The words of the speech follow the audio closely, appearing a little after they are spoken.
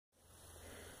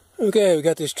Okay, we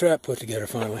got this trap put together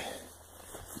finally.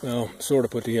 Well, sort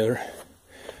of put together.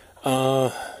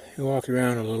 You walk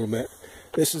around a little bit.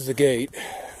 This is the gate.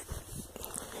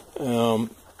 I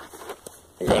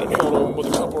got it held over with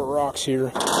a couple of rocks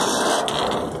here.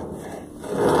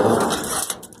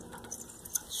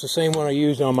 It's the same one I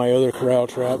used on my other corral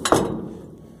trap.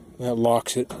 That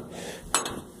locks it.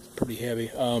 It's pretty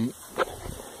heavy.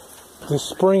 This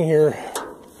spring here,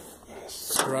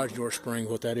 garage door spring,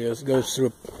 what that is, goes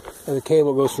through the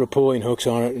cable goes through a pulley and hooks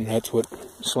on it, and that's what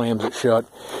slams it shut.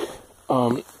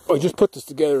 I just put this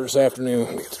together this afternoon.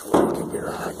 Let me get this rock up here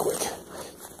right quick.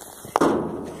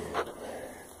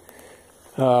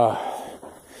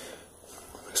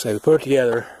 So we put it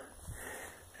together.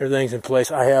 Everything's in place.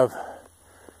 I have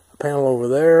a panel over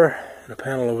there and a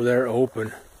panel over there open. I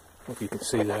don't know if you can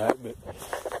see that, but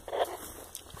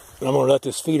I'm going to let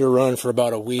this feeder run for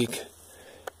about a week.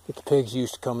 Get the pigs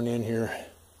used to coming in here.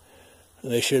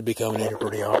 They should be coming in here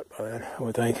pretty hot by then, I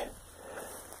would think.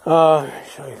 Show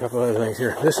you a couple other things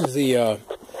here. This is the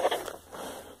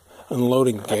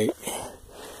unloading gate.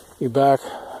 You back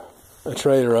a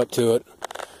trailer up to it,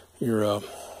 your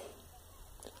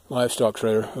livestock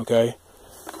trailer, okay?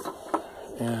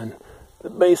 And the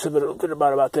base of it will get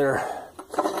about there.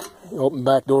 You open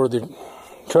back door of the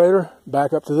trailer,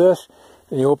 back up to this,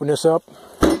 and you open this up,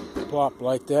 plop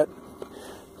like that.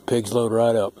 Pigs load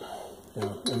right up, you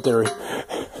know, in theory.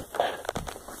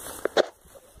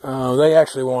 They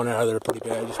actually want out of there pretty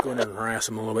bad. Just go in there and harass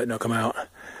them a little bit and they'll come out.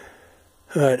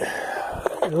 But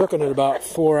you're looking at about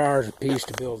 4 hours a piece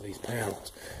to build these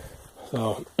panels.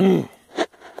 So, and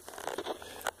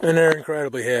they're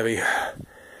incredibly heavy.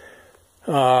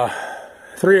 3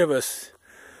 of us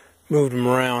moved them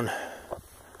around.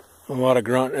 A lot of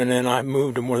grunt, and then I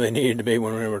moved them where they needed to be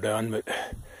when we were done. But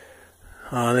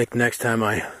I think next time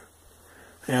I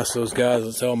ask those guys,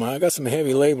 I'll tell them I got some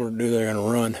heavy labor to do. They're going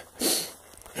to run.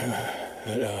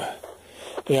 But,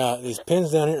 yeah, these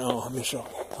pins down here. Oh, let me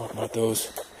talk about those.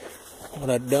 What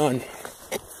I've done.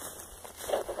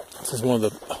 This is one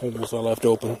of the holes I left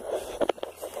open.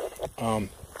 In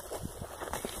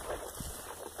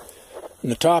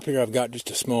the top here, I've got just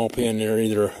a small pin there,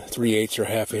 either 3/8 or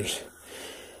 1/2 inch,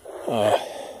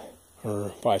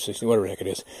 or 5/16, whatever the heck it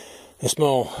is. A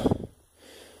small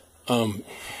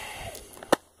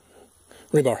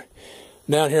rebar.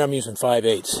 Down here, I'm using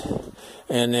 5/8,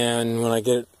 and then when I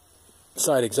get it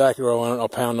side exactly where I want it, I'll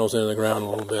pound those into the ground a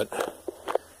little bit.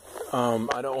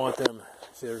 I don't want them.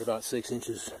 See, there's about 6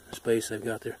 inches space they've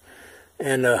got there,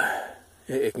 and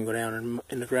it can go down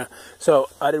in the ground. So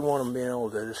I didn't want them being able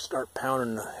to just start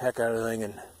pounding the heck out of the thing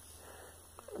and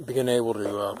being able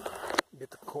to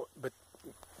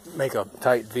make a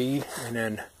tight V, and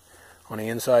then on the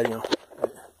inside, you know,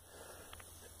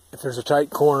 if there's a tight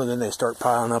corner, then they start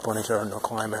piling up on each other and they'll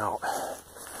climb out.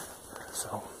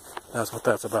 So that's what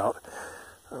that's about.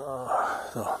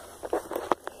 So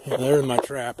yeah, there's my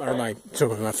trap, or my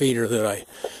feeder that I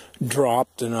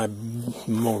dropped, and my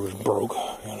motor's broke.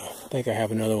 And I think I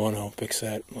have another one. I'll fix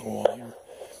that in a little while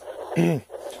here.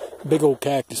 Big old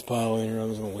cactus pile in here. I'm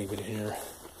just gonna leave it in here.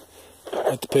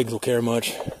 Not the pigs will care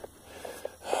much.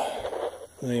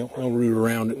 They'll root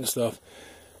around it and stuff.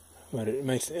 But it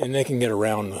makes, and they can get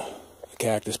around the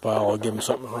cactus pile. I'll give them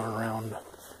something to run around.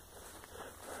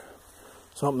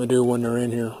 Something to do when they're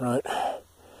in here, right?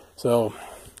 So,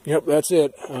 yep, that's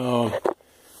it.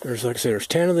 There's, like I said, there's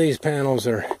 10 of these panels.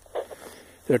 They're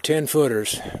 10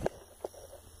 footers.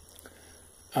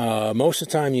 Most of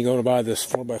the time you go to buy this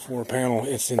 4x4 panel,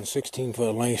 it's in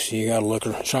 16-foot length, so you got to look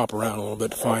or shop around a little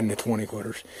bit to find the 20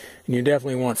 footers. And you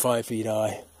definitely want 5 feet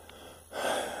high,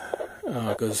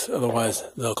 because otherwise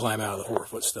they'll climb out of the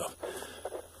 4-foot stuff.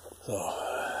 So,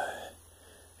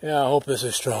 yeah, I hope this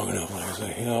is strong enough. Like I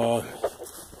say,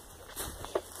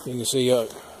 you can see,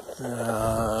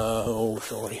 oh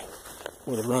shorty,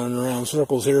 we're running around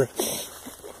circles here.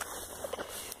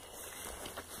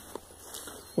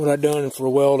 What I've done for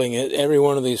welding, every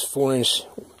one of these 4-inch,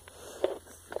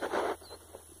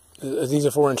 these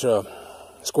are 4-inch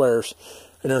squares,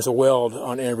 and there's a weld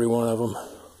on every one of them,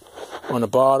 on the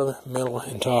bottom, middle,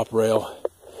 and top rail,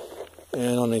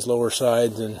 and on these lower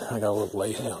sides, and I got a little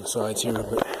lacy on the sides here,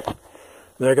 but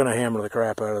they're going to hammer the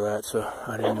crap out of that, so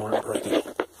I didn't want it breaking.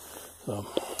 So,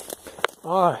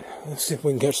 alright, let's see if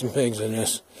we can catch some pigs in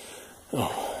this.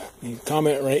 Oh, you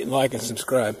comment, rate, like, and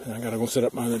subscribe. I got to go set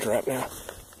up my other trap now.